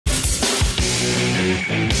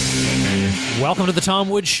Welcome to the Tom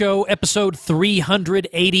Woods Show, episode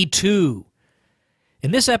 382.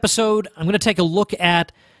 In this episode, I'm going to take a look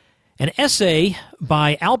at an essay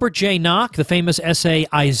by Albert J. Nock, the famous essay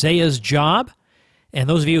Isaiah's Job. And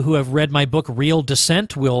those of you who have read my book, Real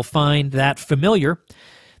Descent, will find that familiar.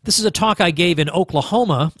 This is a talk I gave in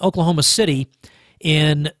Oklahoma City,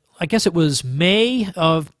 in, I guess it was May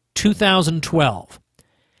of 2012.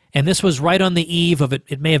 And this was right on the eve of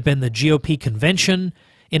it may have been the GOP convention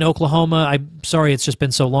in Oklahoma. I'm sorry it's just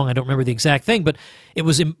been so long, I don't remember the exact thing, but it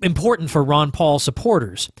was important for Ron Paul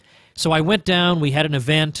supporters. So I went down, we had an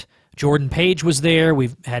event, Jordan Page was there,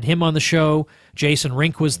 we've had him on the show, Jason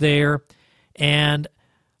Rink was there, and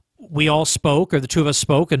we all spoke, or the two of us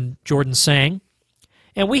spoke, and Jordan sang.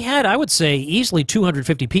 And we had, I would say, easily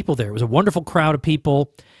 250 people there. It was a wonderful crowd of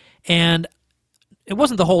people, and it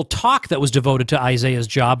wasn't the whole talk that was devoted to Isaiah's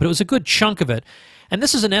Job, but it was a good chunk of it. And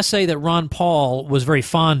this is an essay that Ron Paul was very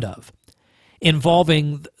fond of,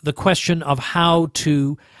 involving the question of how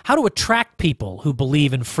to attract people who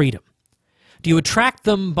believe in freedom. Do you attract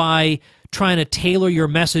them by trying to tailor your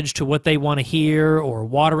message to what they want to hear, or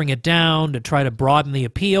watering it down to try to broaden the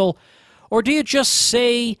appeal? Or do you just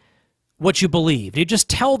say what you believe? Do you just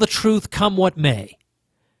tell the truth come what may?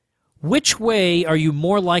 Which way are you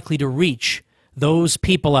more likely to reach those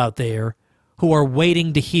people out there who are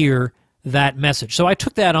waiting to hear that message? So I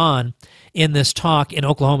took that on in this talk in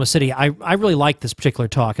Oklahoma City. I really like this particular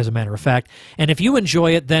talk, as a matter of fact. And if you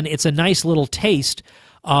enjoy it, then it's a nice little taste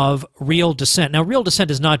of Real Descent. Now, Real Descent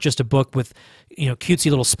is not just a book with, cutesy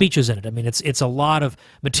little speeches in it. I mean, it's a lot of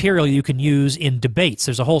material you can use in debates.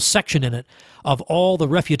 There's a whole section in it of all the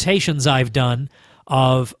refutations I've done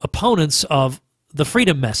of opponents of the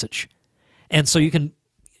freedom message. And so you can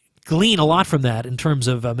glean a lot from that in terms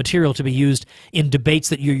of material to be used in debates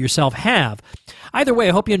that you yourself have. Either way,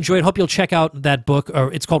 I hope you enjoyed it. Hope you'll check out that book.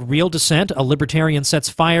 It's called Real Descent, A Libertarian Sets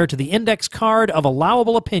Fire to the Index Card of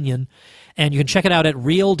Allowable Opinion. And you can check it out at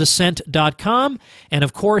realdescent.com. And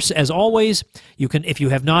of course, as always, you can, if you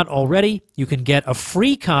have not already, you can get a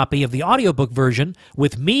free copy of the audiobook version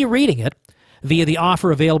with me reading it via the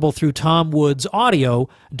offer available through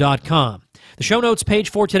tomwoodsaudio.com. The show notes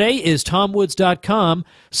page for today is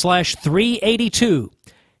tomwoods.com/382.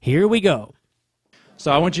 Here we go.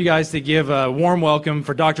 So I want you guys to give a warm welcome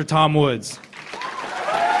for Dr. Tom Woods.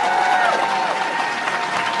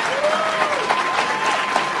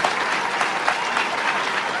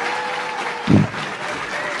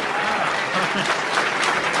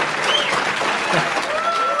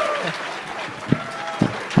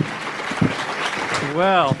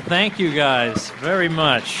 Well, thank you guys very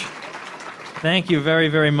much. Thank you very,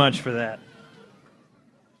 very much for that.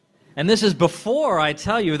 And this is before I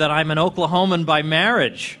tell you that I'm an Oklahoman by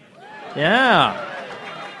marriage. Yeah.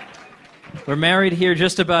 We're married here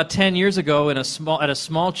just about 10 years ago at a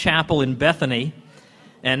small chapel in Bethany.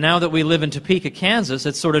 And now that we live in Topeka, Kansas,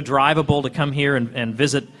 it's sort of drivable to come here and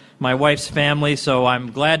visit my wife's family. So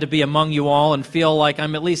I'm glad to be among you all and feel like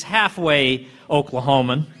I'm at least halfway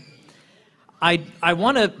Oklahoman. I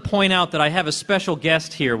want to point out that I have a special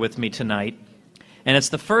guest here with me tonight. And it's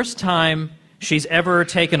the first time she's ever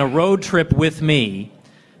taken a road trip with me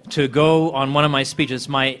to go on one of my speeches.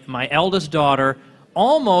 My eldest daughter,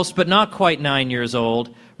 almost but not quite 9 years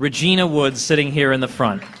old, Regina Woods, sitting here in the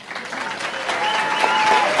front.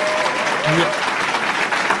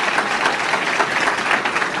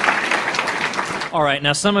 All right,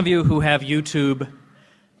 now some of you who have YouTube,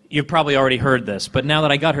 you've probably already heard this, but now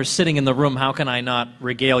that I got her sitting in the room, how can I not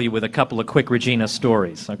regale you with a couple of quick Regina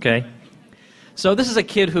stories, okay? So this is a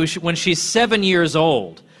kid who, when she's 7 years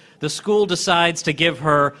old, the school decides to give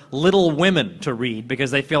her Little Women to read because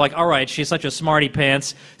they feel like, all right, she's such a smarty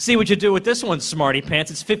pants. See what you do with this one, smarty pants.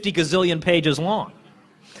 It's 50 gazillion pages long.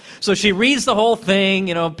 So she reads the whole thing,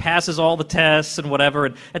 passes all the tests and whatever,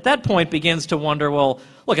 and at that point begins to wonder, well,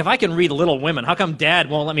 look, if I can read Little Women, how come Dad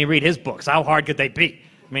won't let me read his books? How hard could they be?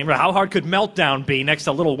 I mean, how hard could Meltdown be next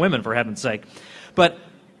to Little Women, for heaven's sake? But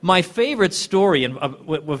my favorite story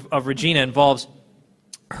of Regina involves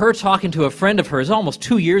her talking to a friend of hers almost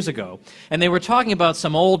 2 years ago, and they were talking about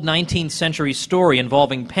some old 19th century story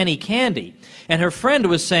involving penny candy. And her friend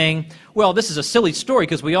was saying, well, this is a silly story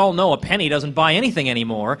because we all know a penny doesn't buy anything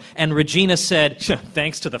anymore. And Regina said,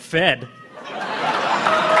 thanks to the Fed.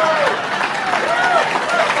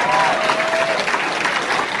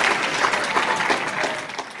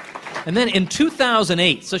 And then in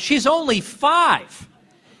 2008, so she's only 5.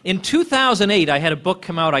 In 2008, I had a book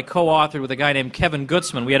come out I co-authored with a guy named Kevin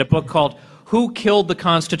Gutzman. We had a book called Who Killed the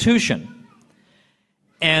Constitution?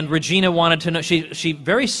 And Regina wanted to know, she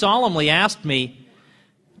very solemnly asked me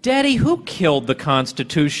Daddy, who killed the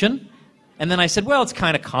Constitution? And then I said, well, it's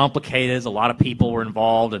kind of complicated. A lot of people were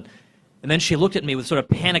involved. And then she looked at me with sort of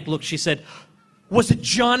panicked look. She said, was it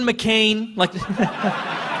John McCain? Like,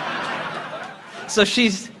 so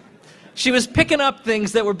she was picking up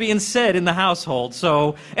things that were being said in the household.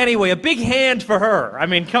 So anyway, a big hand for her. I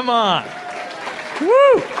mean, come on.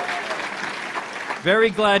 Woo! Very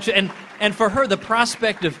glad. And for her, the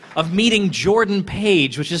prospect of meeting Jordan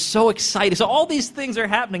Page, which is so exciting. So all these things are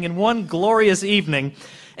happening in one glorious evening.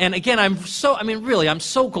 And again, I'm so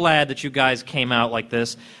glad that you guys came out like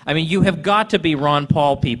this. I mean, you have got to be Ron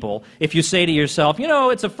Paul people if you say to yourself, you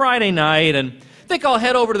know, it's a Friday night, and I think I'll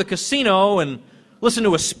head over to the casino and listen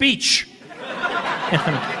to a speech.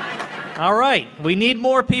 All right, we need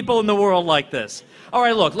more people in the world like this. All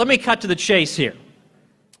right, look, let me cut to the chase here.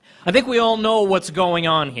 I think we all know what's going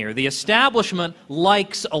on here. The establishment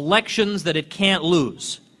likes elections that it can't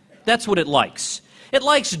lose. That's what it likes. It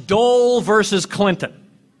likes Dole versus Clinton,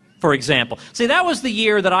 for example. See, that was the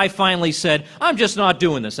year that I finally said, I'm just not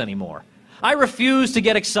doing this anymore. I refuse to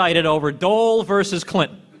get excited over Dole versus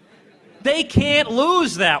Clinton. They can't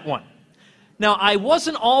lose that one. Now, I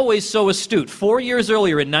wasn't always so astute. 4 years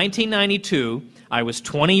earlier, in 1992, I was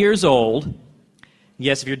 20 years old.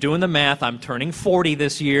 Yes, if you're doing the math, I'm turning 40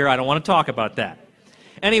 this year. I don't want to talk about that.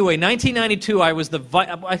 Anyway, 1992, I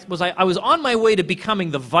was on my way to becoming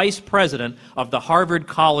the vice president of the Harvard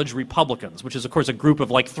College Republicans, which is, of course, a group of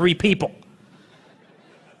like 3 people.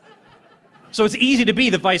 So it's easy to be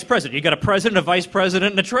the vice president. You got a president, a vice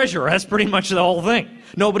president, and a treasurer. That's pretty much the whole thing.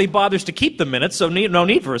 Nobody bothers to keep the minutes, so no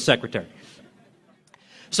need for a secretary.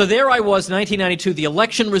 So there I was, 1992. The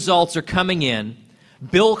election results are coming in.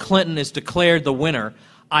 Bill Clinton is declared the winner.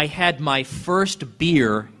 I had my first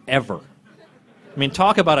beer ever. I mean,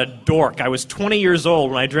 talk about a dork. I was 20 years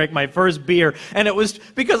old when I drank my first beer, and it was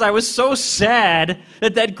because I was so sad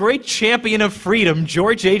that that great champion of freedom,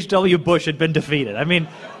 George H.W. Bush, had been defeated. I mean,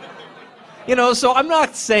 you know, so I'm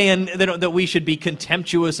not saying that we should be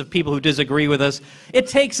contemptuous of people who disagree with us. It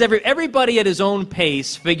takes everybody at his own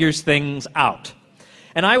pace figures things out.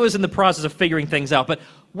 And I was in the process of figuring things out, but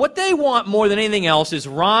what they want more than anything else is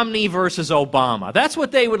Romney versus Obama. That's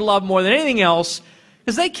what they would love more than anything else,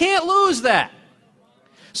 because they can't lose that.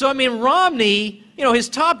 So, I mean, Romney, you know, his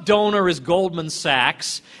top donor is Goldman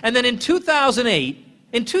Sachs. And then in 2008,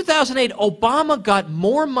 Obama got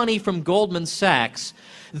more money from Goldman Sachs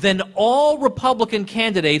than all Republican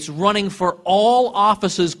candidates running for all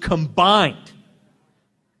offices combined.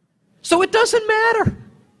 So it doesn't matter.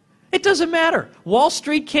 It doesn't matter. Wall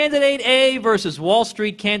Street candidate A versus Wall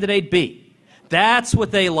Street candidate B. That's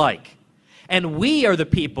what they like. And we are the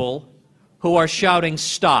people who are shouting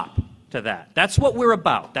stop to that. That's what we're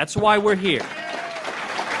about. That's why we're here.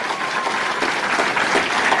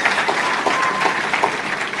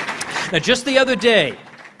 Now, just the other day,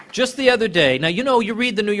 now, you know, you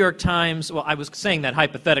read the New York Times. Well, I was saying that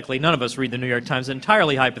hypothetically. None of us read the New York Times.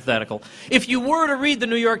 Entirely hypothetical. If you were to read the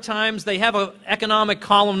New York Times, they have an economic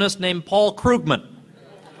columnist named Paul Krugman.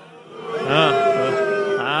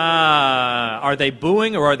 Are they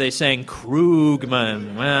booing or are they saying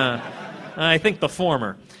Krugman? I think the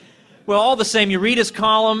former. Well, all the same, you read his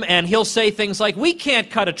column, and he'll say things like, we can't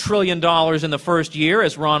cut $1 trillion in the first year,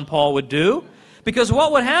 as Ron Paul would do, because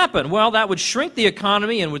what would happen? Well, that would shrink the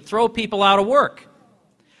economy and would throw people out of work.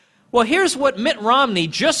 Well, here's what Mitt Romney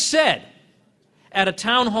just said at a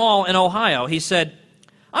town hall in Ohio. He said,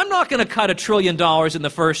 I'm not going to cut $1 trillion in the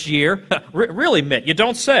first year. Really, Mitt, you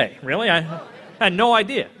don't say. Really? I had no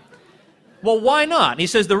idea. Well, why not? And he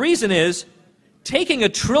says the reason is, taking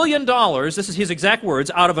 $1 trillion, this is his exact words,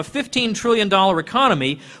 out of a $15 trillion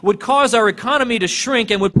economy would cause our economy to shrink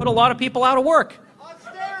and would put a lot of people out of work.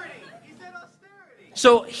 Austerity! He said austerity!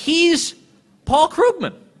 So he's Paul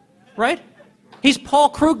Krugman, right? He's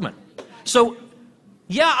Paul Krugman. So,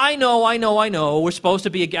 yeah, I know, we're supposed to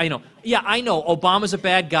be, yeah, I know, Obama's a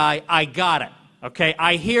bad guy, I got it, okay?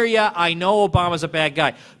 I hear you, I know Obama's a bad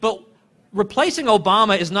guy. But replacing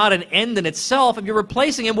Obama is not an end in itself if you're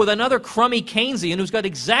replacing him with another crummy Keynesian who's got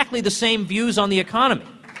exactly the same views on the economy.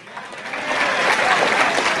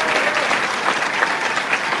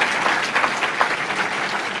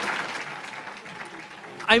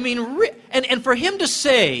 I mean, and for him to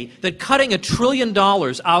say that cutting $1 trillion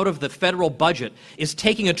out of the federal budget is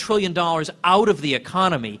taking $1 trillion out of the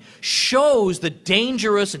economy shows the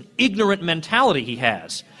dangerous and ignorant mentality he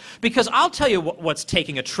has. Because I'll tell you what's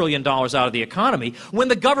taking $1 trillion out of the economy. When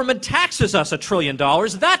the government taxes us $1 trillion,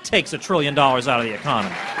 that takes $1 trillion out of the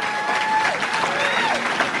economy.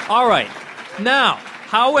 All right. Now,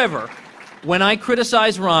 however, when I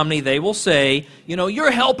criticize Romney, they will say, you know,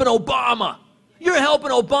 you're helping Obama. You're helping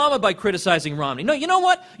Obama by criticizing Romney. No, you know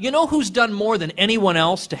what? You know who's done more than anyone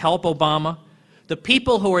else to help Obama? The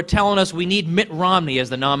people who are telling us we need Mitt Romney as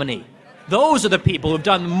the nominee. Those are the people who've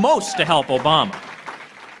done most to help Obama.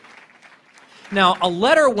 Now, a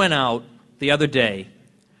letter went out the other day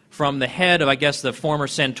from the head of, I guess, the former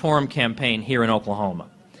Santorum campaign here in Oklahoma.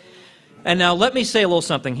 And now let me say a little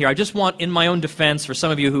something here. I just want, in my own defense, for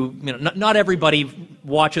some of you who, not everybody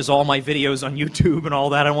watches all my videos on YouTube and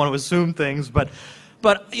all that. I don't want to assume things, but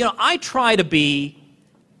I try to be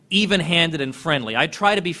even-handed and friendly. I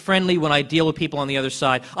try to be friendly when I deal with people on the other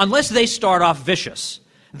side, unless they start off vicious.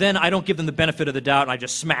 Then I don't give them the benefit of the doubt and I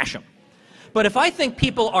just smash them. But if I think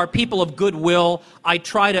people are people of goodwill, I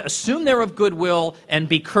try to assume they're of goodwill and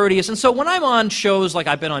be courteous. And so when I'm on shows like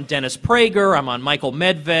I've been on Dennis Prager, I'm on Michael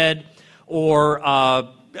Medved, or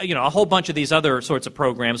a whole bunch of these other sorts of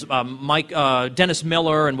programs, Dennis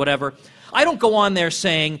Miller and whatever, I don't go on there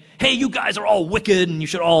saying, hey, you guys are all wicked and you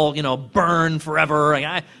should all, burn forever.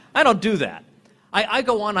 I don't do that. I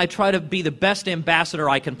go on, I try to be the best ambassador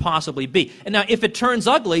I can possibly be. And now, if it turns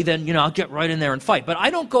ugly, then, I'll get right in there and fight. But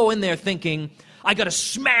I don't go in there thinking, I got to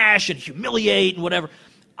smash and humiliate and whatever.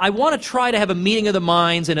 I want to try to have a meeting of the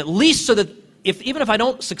minds, and at least so that even if I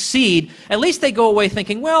don't succeed, at least they go away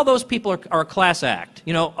thinking, well, those people are a class act.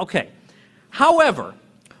 Okay. However,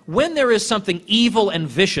 when there is something evil and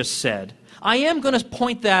vicious said, I am going to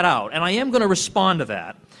point that out, and I am going to respond to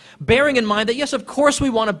that, bearing in mind that, yes, of course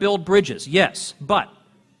we want to build bridges, yes, but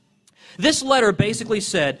this letter basically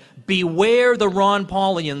said, beware the Ron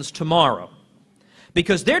Paulians tomorrow,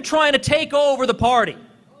 because they're trying to take over the party.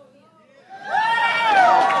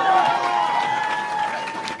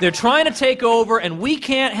 They're trying to take over, and we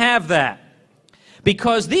can't have that,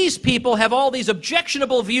 because these people have all these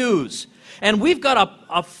objectionable views, and we've got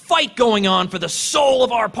a fight going on for the soul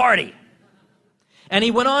of our party. And he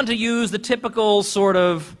went on to use the typical sort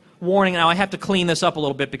of warning. Now, I have to clean this up a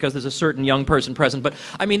little bit because there's a certain young person present, but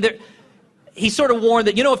I mean, he sort of warned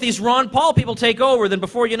that, if these Ron Paul people take over, then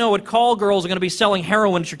before you know it, call girls are going to be selling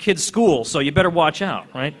heroin at your kid's school, so you better watch out,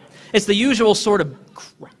 right? It's the usual sort of,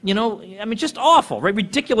 just awful, right?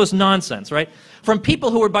 Ridiculous nonsense, right? From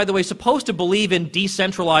people who are, by the way, supposed to believe in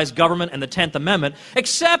decentralized government and the 10th Amendment,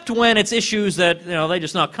 except when it's issues that, they're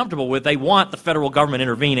just not comfortable with. They want the federal government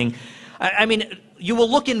intervening. You will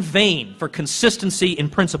look in vain for consistency in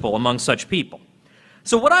principle among such people.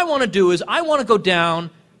 So what I want to do is I want to go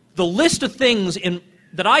down the list of things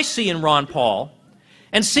that I see in Ron Paul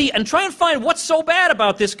and try and find what's so bad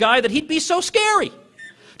about this guy that he'd be so scary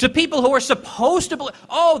to people who are supposed to believe.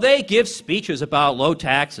 Oh, they give speeches about low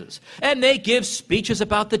taxes, and they give speeches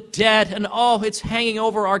about the debt, and oh, it's hanging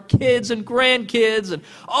over our kids and grandkids, and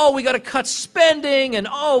oh, we got to cut spending, and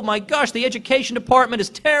oh my gosh, the education department is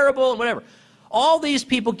terrible, and whatever. All these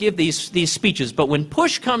people give these speeches, but when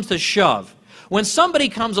push comes to shove, when somebody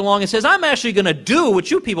comes along and says, I'm actually going to do what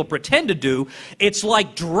you people pretend to do, it's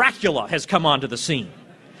like Dracula has come onto the scene.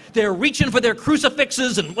 They're reaching for their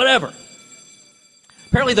crucifixes and whatever.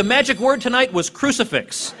 Apparently the magic word tonight was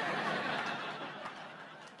crucifix.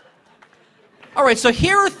 All right, so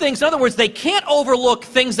here are things. In other words, they can't overlook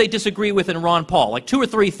things they disagree with in Ron Paul, like 2 or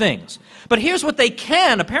 3 things. But here's what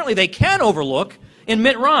apparently they can overlook in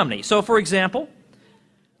Mitt Romney. So, for example,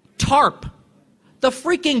 TARP, the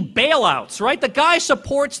freaking bailouts, right? The guy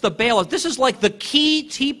supports the bailouts. This is like the key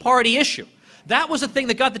Tea Party issue. That was the thing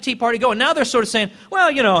that got the Tea Party going. Now they're sort of saying,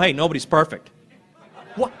 well, hey, nobody's perfect.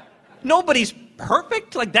 What? Nobody's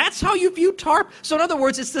perfect? Like, that's how you view TARP? So in other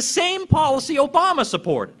words, it's the same policy Obama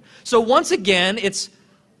supported. So once again, it's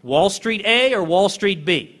Wall Street A or Wall Street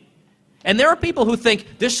B. And there are people who think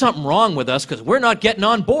there's something wrong with us because we're not getting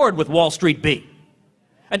on board with Wall Street B.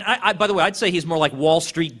 And by the way, I'd say he's more like Wall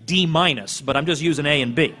Street D-, but I'm just using A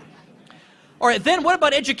and B. All right, then what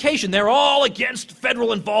about education? They're all against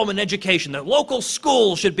federal involvement in education. The local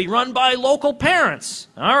schools should be run by local parents.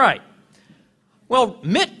 All right. Well,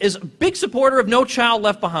 Mitt is a big supporter of No Child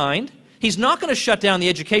Left Behind. He's not going to shut down the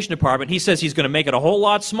education department. He says he's going to make it a whole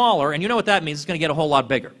lot smaller, and you know what that means? It's going to get a whole lot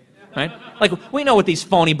bigger, right? Like, we know what these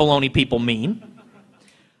phony baloney people mean.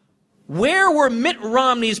 Where were Mitt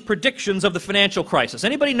Romney's predictions of the financial crisis?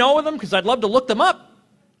 Anybody know of them? Because I'd love to look them up.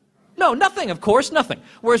 No, nothing, of course, nothing.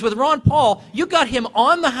 Whereas with Ron Paul, you got him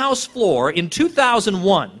on the House floor in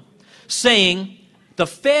 2001 saying the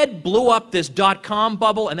Fed blew up this dot-com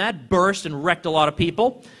bubble, and that burst and wrecked a lot of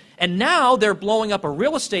people. And now they're blowing up a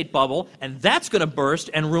real estate bubble, and that's going to burst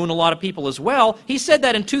and ruin a lot of people as well. He said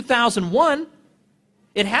that in 2001.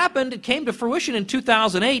 It happened, it came to fruition in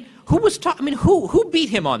 2008. Who beat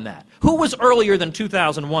him on that? Who was earlier than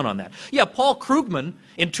 2001 on that? Yeah, Paul Krugman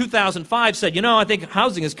in 2005 said, I think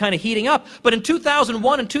housing is kind of heating up. But in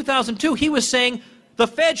 2001 and 2002, he was saying the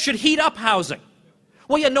Fed should heat up housing.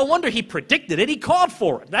 Well, yeah, no wonder he predicted it. He called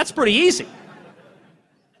for it. That's pretty easy.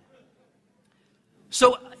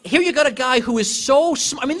 So here you got a guy who is so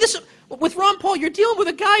smart. With Ron Paul, you're dealing with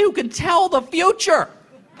a guy who can tell the future.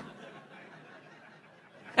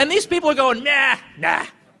 And these people are going, nah,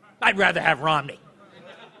 I'd rather have Romney.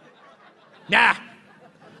 Nah,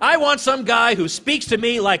 I want some guy who speaks to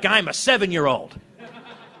me like I'm a 7-year-old.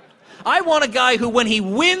 I want a guy who, when he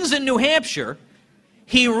wins in New Hampshire,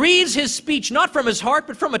 he reads his speech not from his heart,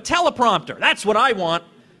 but from a teleprompter. That's what I want.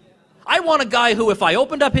 I want a guy who, if I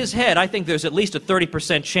opened up his head, I think there's at least a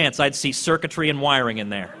 30% chance I'd see circuitry and wiring in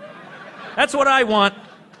there. That's what I want.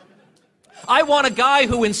 I want a guy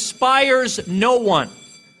who inspires no one.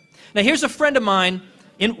 Now, here's a friend of mine,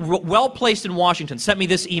 well-placed in Washington, sent me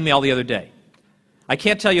this email the other day. I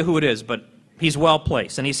can't tell you who it is, but he's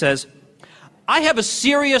well-placed. And he says, I have a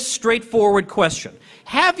serious, straightforward question.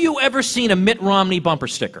 Have you ever seen a Mitt Romney bumper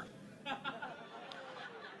sticker? And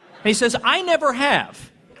he says, I never have.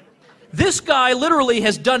 This guy literally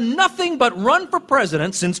has done nothing but run for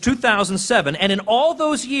president since 2007, and in all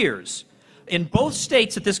those years, in both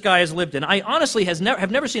states that this guy has lived in, I honestly have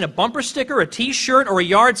never seen a bumper sticker, a T-shirt, or a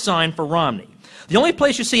yard sign for Romney. The only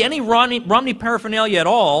place you see any Romney paraphernalia at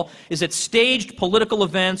all is at staged political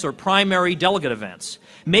events or primary delegate events.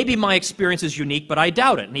 Maybe my experience is unique, but I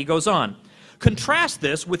doubt it. And he goes on. Contrast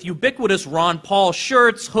this with ubiquitous Ron Paul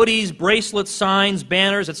shirts, hoodies, bracelets, signs,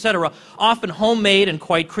 banners, etc., often homemade and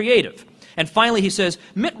quite creative. And finally, he says,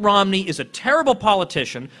 Mitt Romney is a terrible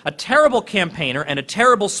politician, a terrible campaigner, and a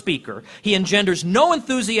terrible speaker. He engenders no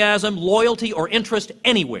enthusiasm, loyalty, or interest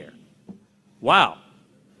anywhere. Wow.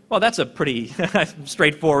 Well, that's a pretty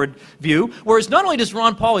straightforward view. Whereas not only does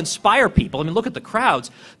Ron Paul inspire people, look at the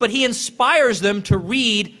crowds, but he inspires them to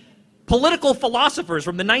read political philosophers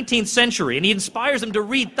from the 19th century, and he inspires them to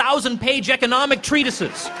read 1,000-page economic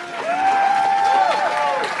treatises.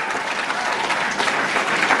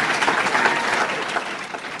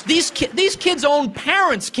 These kids' own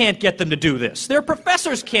parents can't get them to do this. Their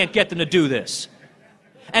professors can't get them to do this.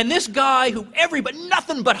 And this guy,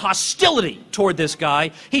 nothing but hostility toward this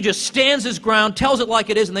guy, he just stands his ground, tells it like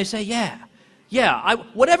it is, and they say,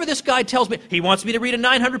 whatever this guy tells me, he wants me to read a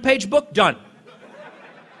 900-page book, done.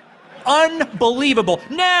 Unbelievable.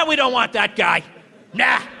 Nah, we don't want that guy.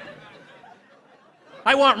 Nah.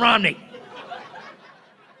 I want Romney.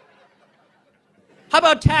 How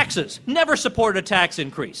about taxes? Never supported a tax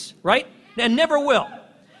increase, right? And never will.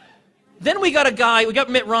 Then we got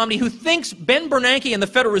Mitt Romney, who thinks Ben Bernanke and the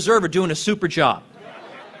Federal Reserve are doing a super job.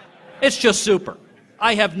 It's just super.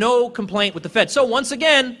 I have no complaint with the Fed. So once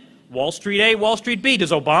again, Wall Street A, Wall Street B.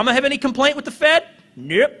 Does Obama have any complaint with the Fed?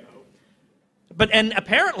 Nope. And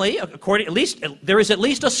apparently, there is at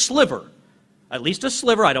least a sliver, I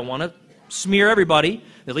don't want to smear everybody,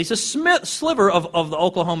 at least a sliver of the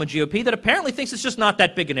Oklahoma GOP that apparently thinks it's just not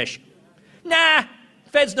that big an issue. Nah,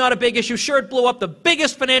 Fed's not a big issue. Sure, it blew up the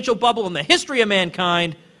biggest financial bubble in the history of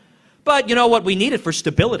mankind, but you know what? We need it for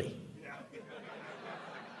stability.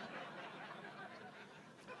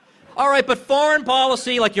 All right, but foreign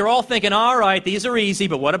policy, you're all thinking, all right, these are easy,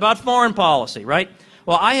 but what about foreign policy, right?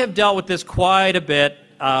 Well, I have dealt with this quite a bit.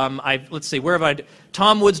 Let's see, where have I...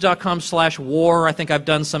 TomWoods.com/war, I think I've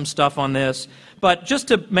done some stuff on this. But just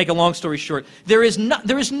to make a long story short, there is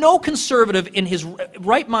no conservative in his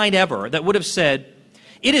right mind ever that would have said,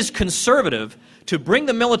 it is conservative to bring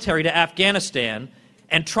the military to Afghanistan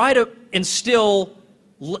and try to instill,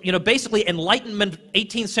 basically Enlightenment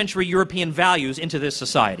 18th century European values into this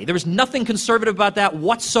society. There is nothing conservative about that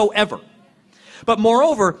whatsoever. But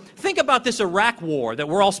moreover, think about this Iraq war that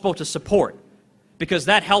we're all supposed to support, because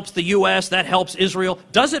that helps the U.S., that helps Israel.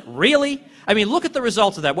 Does it really? Look at the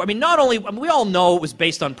results of that. Not only, we all know it was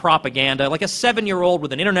based on propaganda. Like a 7-year-old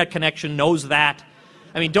with an internet connection knows that.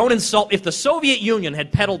 Don't insult. If the Soviet Union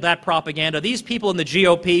had peddled that propaganda, these people in the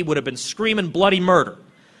GOP would have been screaming bloody murder.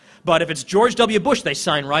 But if it's George W. Bush, they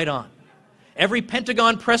sign right on. Every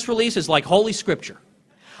Pentagon press release is like Holy Scripture.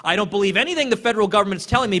 I don't believe anything the federal government is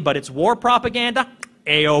telling me, but it's war propaganda?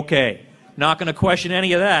 A-okay. Not going to question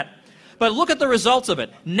any of that. But look at the results of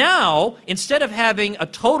it. Now, instead of having a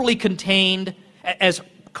totally contained, as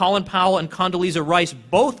Colin Powell and Condoleezza Rice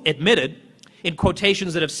both admitted, in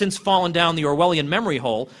quotations that have since fallen down the Orwellian memory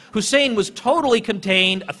hole, Hussein was totally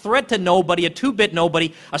contained, a threat to nobody, a two-bit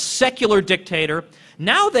nobody, a secular dictator.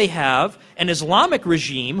 Now they have an Islamic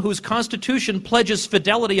regime whose constitution pledges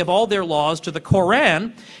fidelity of all their laws to the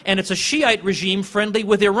Koran, and it's a Shiite regime friendly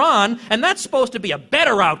with Iran, and that's supposed to be a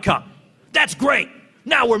better outcome. That's great.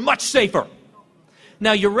 Now we're much safer.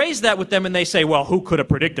 Now you raise that with them and they say, well, who could have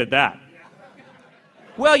predicted that?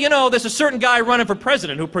 Well, you know, there's a certain guy running for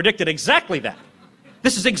president who predicted exactly that.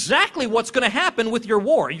 This is exactly what's going to happen with your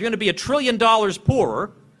war. You're going to be $1 trillion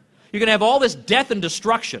poorer. You're going to have all this death and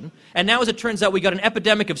destruction. And now, as it turns out, we got an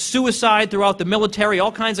epidemic of suicide throughout the military,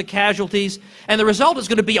 all kinds of casualties. And the result is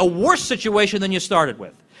going to be a worse situation than you started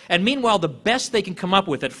with. And meanwhile, the best they can come up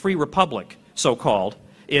with at Free Republic, so-called,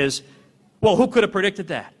 is, well, who could have predicted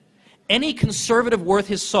that? Any conservative worth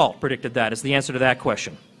his salt predicted that is the answer to that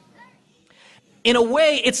question. In a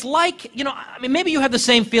way, it's like, you know, I mean, maybe you have the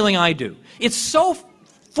same feeling I do. It's so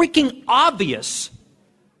freaking obvious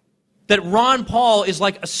that Ron Paul is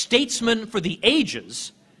like a statesman for the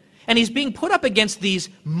ages, and he's being put up against these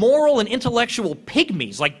moral and intellectual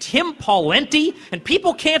pygmies like Tim Pawlenty, and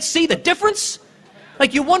people can't see the difference?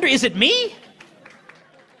 Like, you wonder, is it me?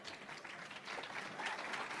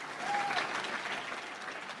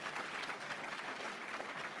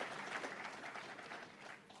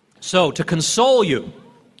 So, to console you,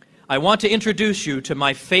 I want to introduce you to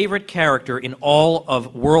my favorite character in all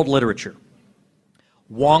of world literature.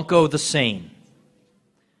 Wonko the Sane.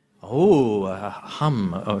 Oh,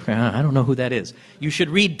 I don't know who that is. You should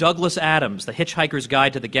read Douglas Adams, The Hitchhiker's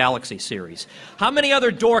Guide to the Galaxy series. How many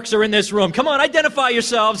other dorks are in this room? Come on, identify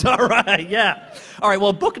yourselves. All right, yeah. All right,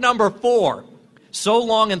 well, book number 4, So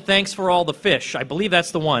Long and Thanks for All the Fish. I believe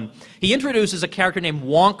that's the one. He introduces a character named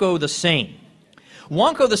Wonko the Sane.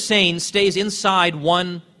 Wonko the Sane stays inside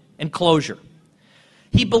one enclosure.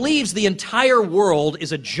 He believes the entire world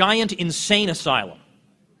is a giant insane asylum.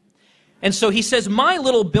 And so he says, my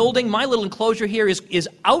little building, my little enclosure here is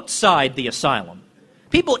outside the asylum.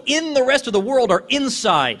 People in the rest of the world are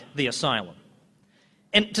inside the asylum.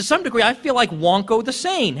 And to some degree, I feel like Wonko the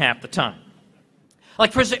Sane half the time.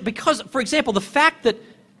 Like, because, for example, the fact that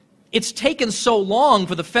it's taken so long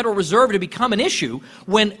for the Federal Reserve to become an issue,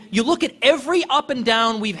 when you look at every up and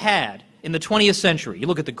down we've had in the 20th century. You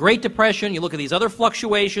look at the Great Depression, you look at these other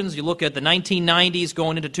fluctuations, you look at the 1990s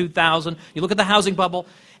going into 2000, you look at the housing bubble,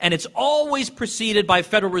 and it's always preceded by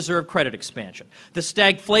Federal Reserve credit expansion. The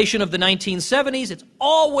stagflation of the 1970s, it's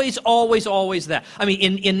always, always, always that. I mean,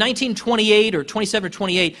 in 1928 or 27 or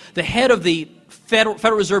 28, the head of the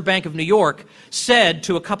Federal Reserve Bank of New York said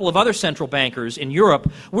to a couple of other central bankers in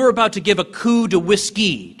Europe, we're about to give a coup de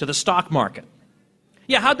whiskey to the stock market.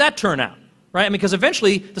 Yeah, how'd that turn out? Right? I mean, because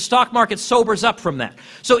eventually the stock market sobers up from that.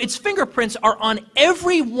 So its fingerprints are on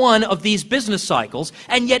every one of these business cycles,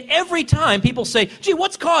 and yet every time people say, gee,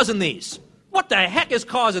 what's causing these? What the heck is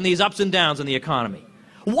causing these ups and downs in the economy?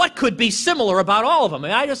 What could be similar about all of them? I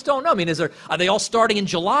mean, I just don't know. I mean, are they all starting in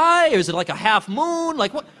July? Or is it like a half moon?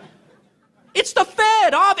 Like what? It's the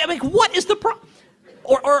Fed. I mean, what is the problem?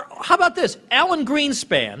 Or how about this? Alan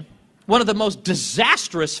Greenspan, one of the most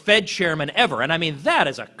disastrous Fed chairmen ever, and I mean, that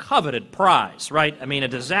is a coveted prize, right? I mean, a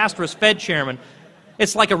disastrous Fed chairman,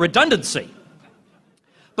 it's like a redundancy.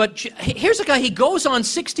 But here's a guy, he goes on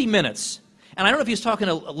 60 Minutes, and I don't know if he's talking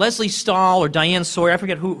to Leslie Stahl or Diane Sawyer, I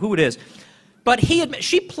forget who it is, but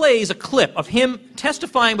she plays a clip of him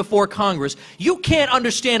testifying before Congress. You can't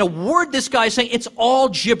understand a word this guy is saying, it's all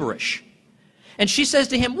gibberish. And she says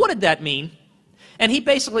to him, what did that mean? And he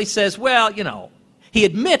basically says, well, you know, he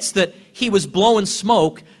admits that he was blowing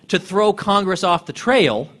smoke to throw Congress off the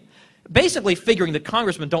trail, basically figuring that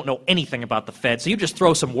congressmen don't know anything about the Fed, so you just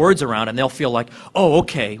throw some words around and they'll feel like, oh,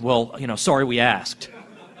 okay, well, you know, sorry we asked.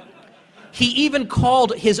 He even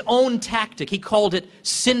called his own tactic, he called it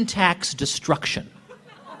syntax destruction.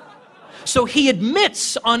 So he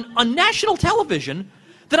admits on national television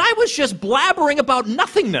that I was just blabbering about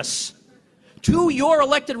nothingness to your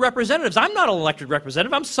elected representatives. I'm not an elected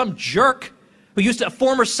representative, I'm some jerk who used to, a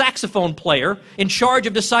former saxophone player in charge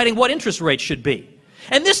of deciding what interest rates should be.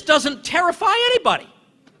 And this doesn't terrify anybody.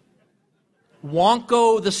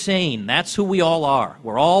 Wonko the Sane, that's who we all are.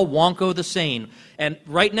 We're all Wonko the Sane. And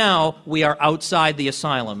right now, we are outside the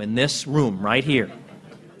asylum in this room right here.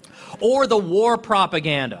 Or the war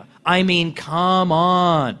propaganda. I mean, come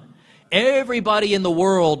on. Everybody in the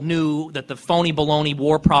world knew that the phony baloney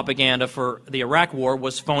war propaganda for the Iraq war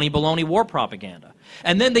was phony baloney war propaganda.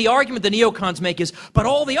 And then the argument the neocons make is, but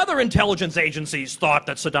all the other intelligence agencies thought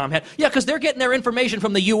that Saddam had. Yeah, because they're getting their information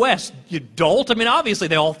from the U.S., you dolt. I mean, obviously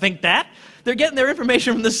they all think that. They're getting their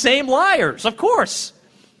information from the same liars, of course.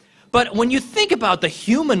 But when you think about the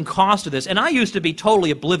human cost of this, and I used to be totally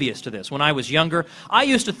oblivious to this when I was younger, I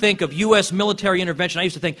used to think of U.S. military intervention, I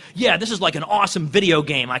used to think, yeah, this is like an awesome video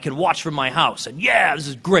game I can watch from my house, and yeah, this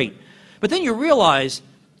is great. But then you realize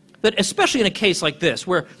that, especially in a case like this,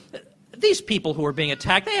 where these people who are being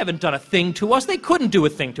attacked, they haven't done a thing to us, they couldn't do a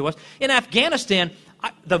thing to us. In Afghanistan,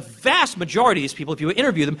 the vast majority of these people, if you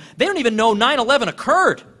interview them, they don't even know 9/11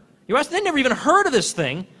 occurred. You ask, they never even heard of this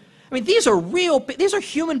thing. I mean, these are these are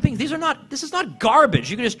human beings. This is not garbage.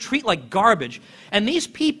 You can just treat like garbage. And these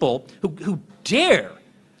people who dare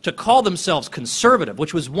to call themselves conservative,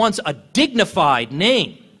 which was once a dignified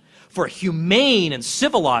name for humane and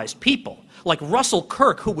civilized people, like Russell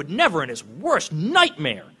Kirk, who would never in his worst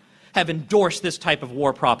nightmare have endorsed this type of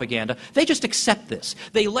war propaganda, they just accept this.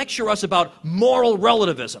 They lecture us about moral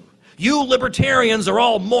relativism. You libertarians are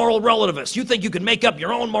all moral relativists. You think you can make up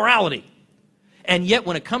your own morality. And yet,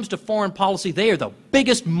 when it comes to foreign policy, they are the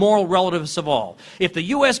biggest moral relativists of all. If the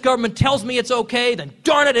U.S. government tells me it's okay, then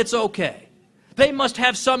darn it, it's okay. They must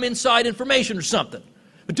have some inside information or something.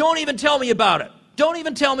 But don't even tell me about it. Don't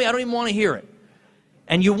even tell me. I don't even want to hear it.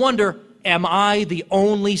 And you wonder, am I the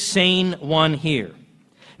only sane one here?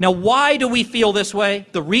 Now, why do we feel this way?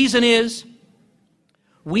 The reason is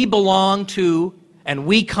we belong to and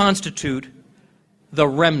we constitute the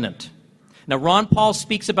remnant. Now, Ron Paul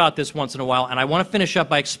speaks about this once in a while, and I want to finish up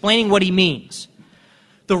by explaining what he means.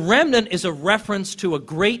 The Remnant is a reference to a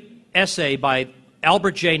great essay by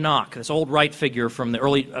Albert J. Nock, this old right figure from the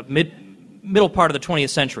early, middle part of the 20th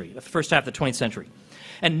century, the first half of the 20th century.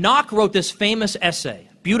 And Nock wrote this famous essay,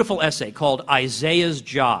 beautiful essay, called Isaiah's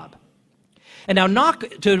Job. And now Nock,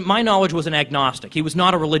 to my knowledge, was an agnostic. He was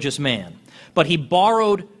not a religious man, but he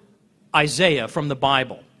borrowed Isaiah from the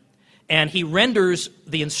Bible. And he renders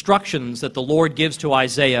the instructions that the Lord gives to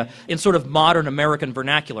Isaiah in sort of modern American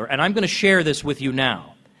vernacular. And I'm going to share this with you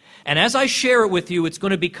now. And as I share it with you, it's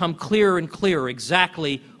going to become clearer and clearer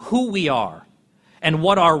exactly who we are and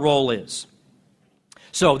what our role is.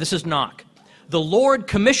 So, this is Nock. The Lord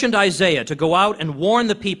commissioned Isaiah to go out and warn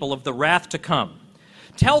the people of the wrath to come.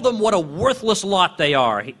 Tell them what a worthless lot they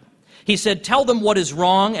are. He said, tell them what is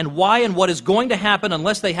wrong and why and what is going to happen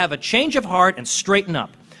unless they have a change of heart and straighten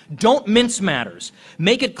up. Don't mince matters.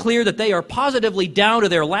 Make it clear that they are positively down to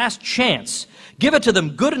their last chance. Give it to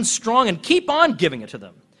them good and strong and keep on giving it to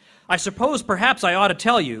them. I suppose perhaps I ought to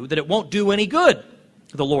tell you that it won't do any good,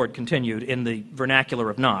 the Lord continued in the vernacular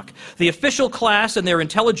of Nock. The official class and their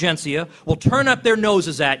intelligentsia will turn up their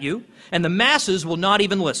noses at you, and the masses will not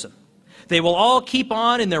even listen. They will all keep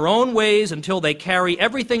on in their own ways until they carry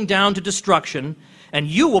everything down to destruction, and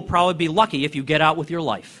you will probably be lucky if you get out with your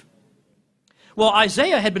life. Well,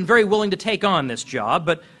 Isaiah had been very willing to take on this job,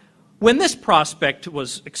 but when this prospect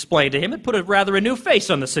was explained to him, it put rather a new face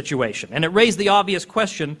on the situation, and it raised the obvious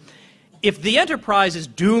question, if the enterprise is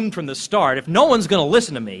doomed from the start, if no one's going to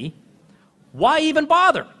listen to me, why even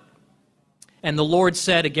bother? And the Lord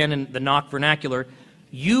said, again in the Nock vernacular,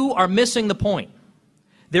 you are missing the point.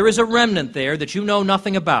 There is a remnant there that you know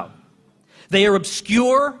nothing about. They are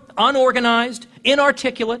obscure, unorganized,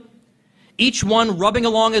 inarticulate, each one rubbing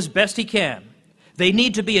along as best he can. They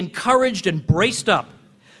need to be encouraged and braced up,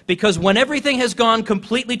 because when everything has gone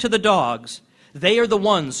completely to the dogs, they are the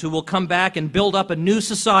ones who will come back and build up a new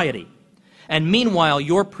society. And meanwhile,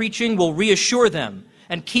 your preaching will reassure them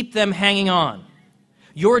and keep them hanging on.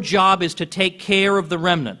 Your job is to take care of the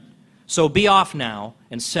remnant. So be off now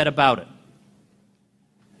and set about it.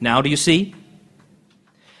 Now do you see?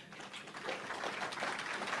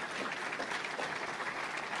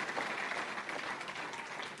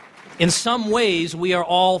 In some ways, we are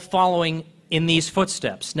all following in these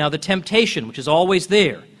footsteps. Now, the temptation, which is always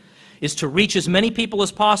there, is to reach as many people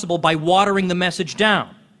as possible by watering the message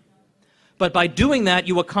down. But by doing that,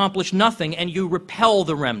 you accomplish nothing and you repel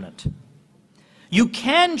the remnant. You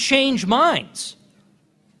can change minds.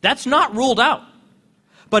 That's not ruled out.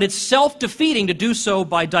 But it's self-defeating to do so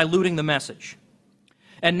by diluting the message.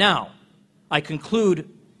 And now, I conclude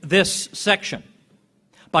this section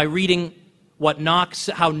by reading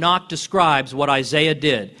how Nock describes what Isaiah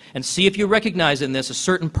did, and see if you recognize in this a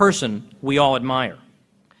certain person we all admire.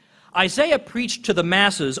 Isaiah preached to the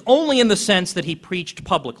masses only in the sense that he preached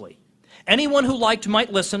publicly. Anyone who liked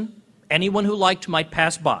might listen, anyone who liked might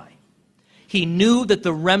pass by. He knew that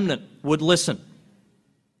the remnant would listen.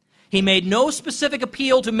 He made no specific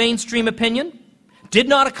appeal to mainstream opinion, did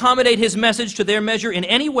not accommodate his message to their measure in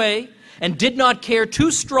any way, and did not care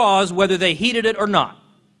two straws whether they heeded it or not.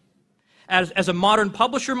 As a modern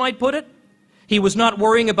publisher might put it, he was not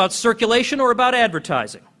worrying about circulation or about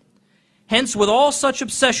advertising. Hence, with all such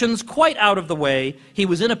obsessions quite out of the way, he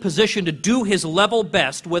was in a position to do his level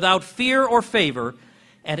best without fear or favor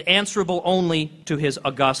and answerable only to his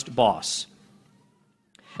august boss.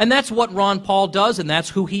 And that's what Ron Paul does, and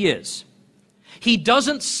that's who he is. He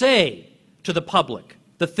doesn't say to the public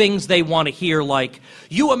the things they want to hear, like,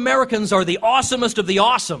 you Americans are the awesomest of the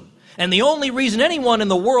awesome, and the only reason anyone in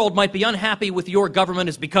the world might be unhappy with your government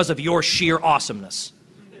is because of your sheer awesomeness.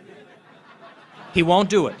 He won't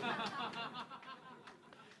do it.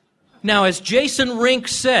 Now, as Jason Rink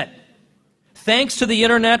said, thanks to the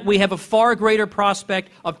internet, we have a far greater prospect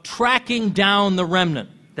of tracking down the remnant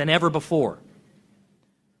than ever before.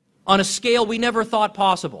 On a scale we never thought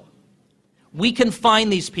possible. We can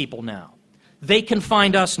find these people now. They can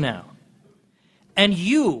find us now. And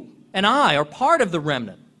you and I are part of the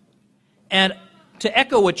remnant. And to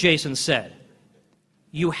echo what Jason said,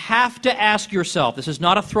 you have to ask yourself, this is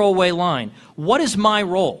not a throwaway line, what is my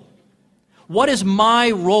role? What is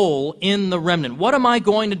my role in the remnant? What am I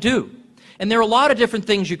going to do? And there are a lot of different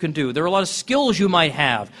things you can do. There are a lot of skills you might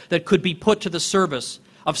have that could be put to the service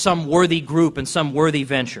of some worthy group and some worthy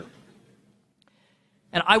venture.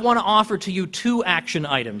 And I want to offer to you 2 action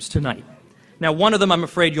items tonight. Now, one of them I'm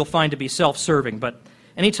afraid you'll find to be self-serving, but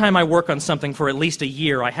anytime I work on something for at least a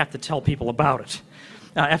year, I have to tell people about it.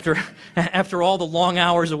 After all the long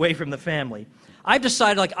hours away from the family. I've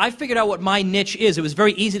decided, I figured out what my niche is. It was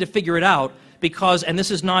very easy to figure it out because, and this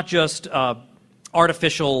is not just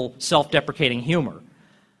artificial, self-deprecating humor,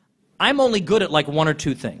 I'm only good at 1 or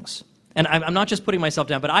 2 things. And I'm not just putting myself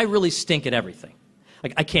down, but I really stink at everything.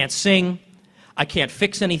 I can't sing. I can't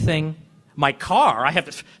fix anything. My car,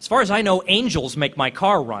 as far as I know, angels make my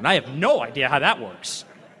car run. I have no idea how that works.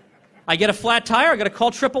 I get a flat tire, I got to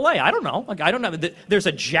call AAA. I don't know. I don't know. There's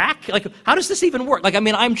a jack. How does this even work?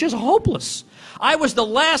 I'm just hopeless. I was the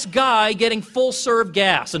last guy getting full serve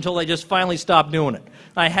gas until they just finally stopped doing it.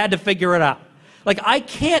 I had to figure it out. I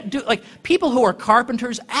can't do, people who are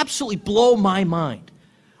carpenters absolutely blow my mind.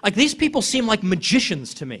 These people seem like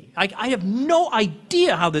magicians to me. I have no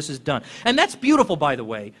idea how this is done. And that's beautiful, by the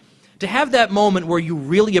way, to have that moment where you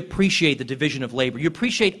really appreciate the division of labor. You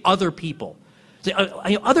appreciate other people.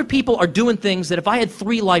 Other people are doing things that if I had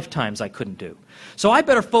 3 lifetimes, I couldn't do. So I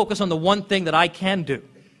better focus on the one thing that I can do.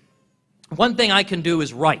 One thing I can do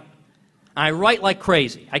is write. I write like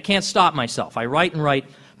crazy. I can't stop myself. I write and write,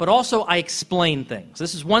 but also I explain things.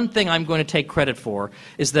 This is one thing I'm going to take credit for,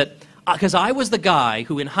 is that because I was the guy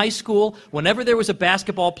who in high school, whenever there was a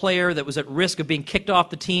basketball player that was at risk of being kicked off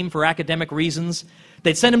the team for academic reasons,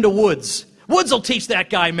 they'd send him to Woods. Woods will teach that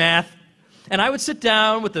guy math. And I would sit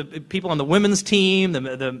down with the people on the women's team,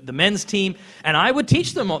 the men's team, and I would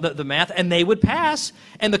teach them the math, and they would pass.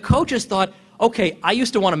 And the coaches thought, okay, I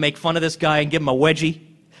used to want to make fun of this guy and give him a wedgie,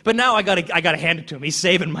 but now I got to hand it to him. He's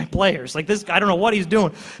saving my players. This, I don't know what he's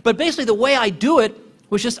doing. But basically the way I do it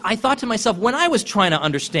was just, I thought to myself, when I was trying to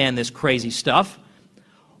understand this crazy stuff,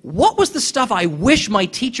 what was the stuff I wish my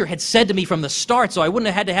teacher had said to me from the start so I wouldn't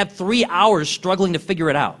have had to have 3 hours struggling to figure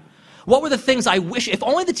it out? What were the things I wish, if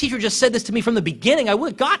only the teacher just said this to me from the beginning, I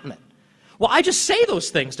would have gotten it. Well, I just say those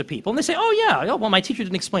things to people, and they say, oh yeah, well, my teacher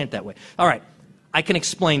didn't explain it that way. All right, I can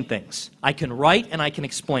explain things. I can write and I can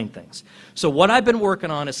explain things. So what I've been working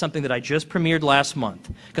on is something that I just premiered last month,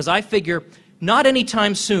 because I figure not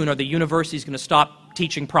anytime soon are the universities going to stop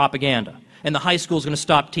teaching propaganda, and the high school is going to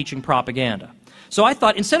stop teaching propaganda. So I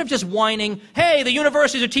thought, instead of just whining, hey, the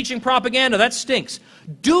universities are teaching propaganda, that stinks,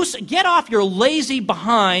 get off your lazy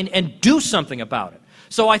behind and do something about it.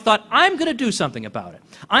 So I thought, I'm going to do something about it.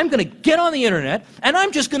 I'm going to get on the internet, and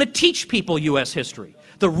I'm just going to teach people U.S. history,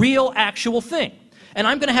 the real, actual thing. And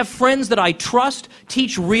I'm going to have friends that I trust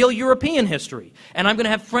teach real European history. And I'm going to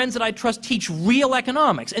have friends that I trust teach real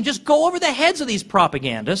economics. And just go over the heads of these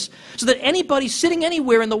propagandists so that anybody sitting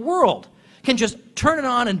anywhere in the world can just turn it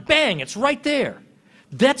on and bang, it's right there.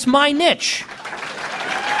 That's my niche.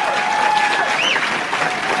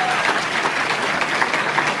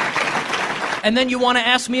 And then you want to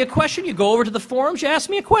ask me a question, you go over to the forums, you ask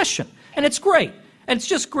me a question. And it's great. And it's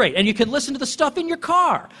just great. And you can listen to the stuff in your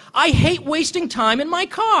car. I hate wasting time in my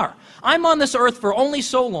car. I'm on this earth for only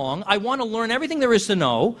so long. I want to learn everything there is to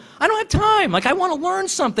know. I don't have time. I want to learn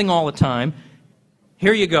something all the time.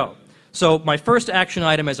 Here you go. So my first action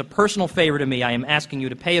item, as a personal favor to me, I am asking you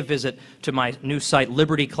to pay a visit to my new site,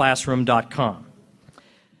 libertyclassroom.com.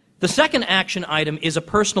 The second action item is a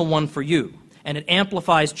personal one for you, and it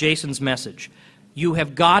amplifies Jason's message. You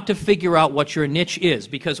have got to figure out what your niche is,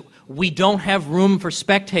 because we don't have room for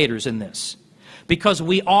spectators in this. Because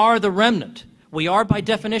we are the remnant. We are, by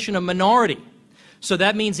definition, a minority. So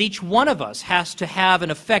that means each one of us has to have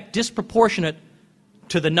an effect disproportionate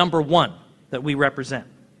to the number one. that we represent.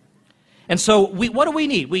 And so what do we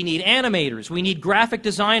need? We need animators, we need graphic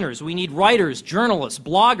designers, we need writers, journalists,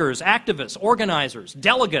 bloggers, activists, organizers,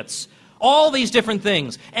 delegates, all these different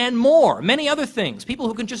things, and more, many other things. People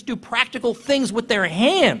who can just do practical things with their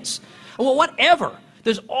hands. Well, whatever.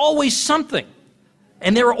 There's always something.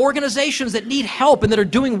 And there are organizations that need help and that are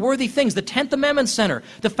doing worthy things. The 10th Amendment Center,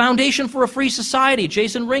 the Foundation for a Free Society,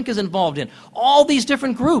 Jason Rink is involved in. All these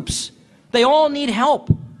different groups, they all need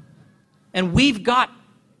help. And we've got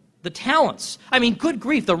the talents. I mean, good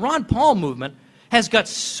grief, the Ron Paul movement has got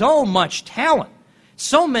so much talent.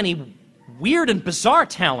 So many weird and bizarre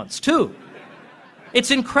talents, too. It's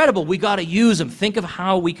incredible. We got to use them. Think of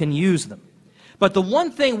how we can use them. But the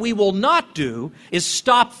one thing we will not do is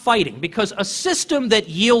stop fighting, because a system that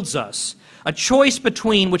yields us a choice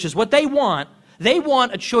between, which is what they want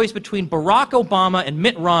a choice between Barack Obama and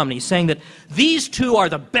Mitt Romney, saying that these two are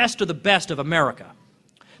the best of America.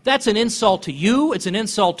 That's an insult to you, it's an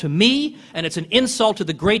insult to me, and it's an insult to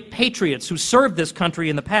the great patriots who served this country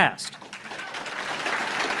in the past.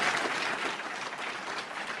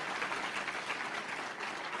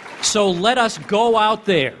 So let us go out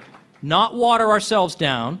there, not water ourselves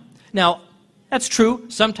down. Now, that's true.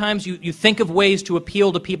 Sometimes you think of ways to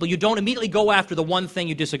appeal to people. You don't immediately go after the one thing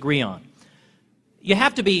you disagree on. You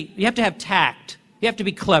have to have tact. You have to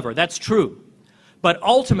be clever. That's true. But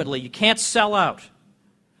ultimately, you can't sell out.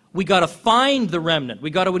 We got to find the remnant. We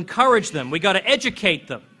got to encourage them. We got to educate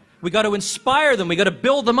them. We got to inspire them. We got to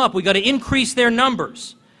build them up. We got to increase their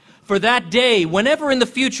numbers. For that day, whenever in the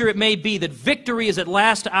future it may be that victory is at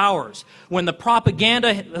last ours, when the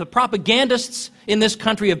propagandists in this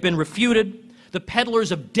country have been refuted, the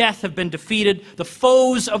peddlers of death have been defeated, the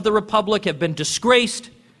foes of the Republic have been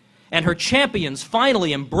disgraced, and her champions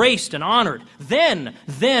finally embraced and honored, then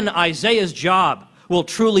Isaiah's job will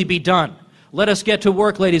truly be done. Let us get to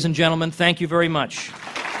work, ladies and gentlemen. Thank you very much.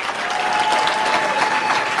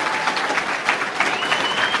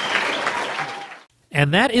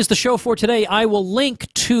 And that is the show for today. I will link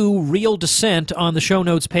to Real Dissent on the show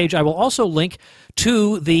notes page. I will also link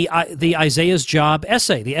to the Isaiah's Job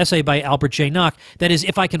essay, the essay by Albert J. Nock. That is,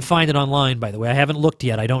 if I can find it online, by the way. I haven't looked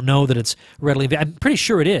yet. I don't know that it's readily available. I'm pretty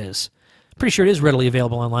sure it is. Pretty sure it is readily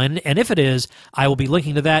available online. And if it is, I will be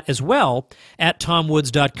linking to that as well at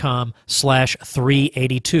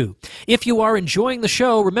tomwoods.com/382. If you are enjoying the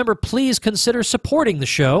show, remember, please consider supporting the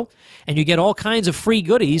show. And you get all kinds of free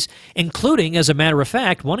goodies, including, as a matter of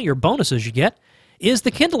fact, one of your bonuses you get is the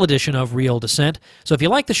Kindle edition of Real Dissent. So if you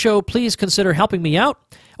like the show, please consider helping me out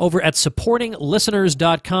over at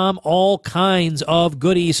supportinglisteners.com. All kinds of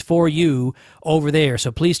goodies for you over there.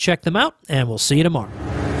 So please check them out, and we'll see you tomorrow.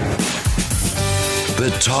 The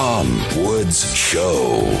Tom Woods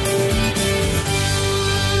Show.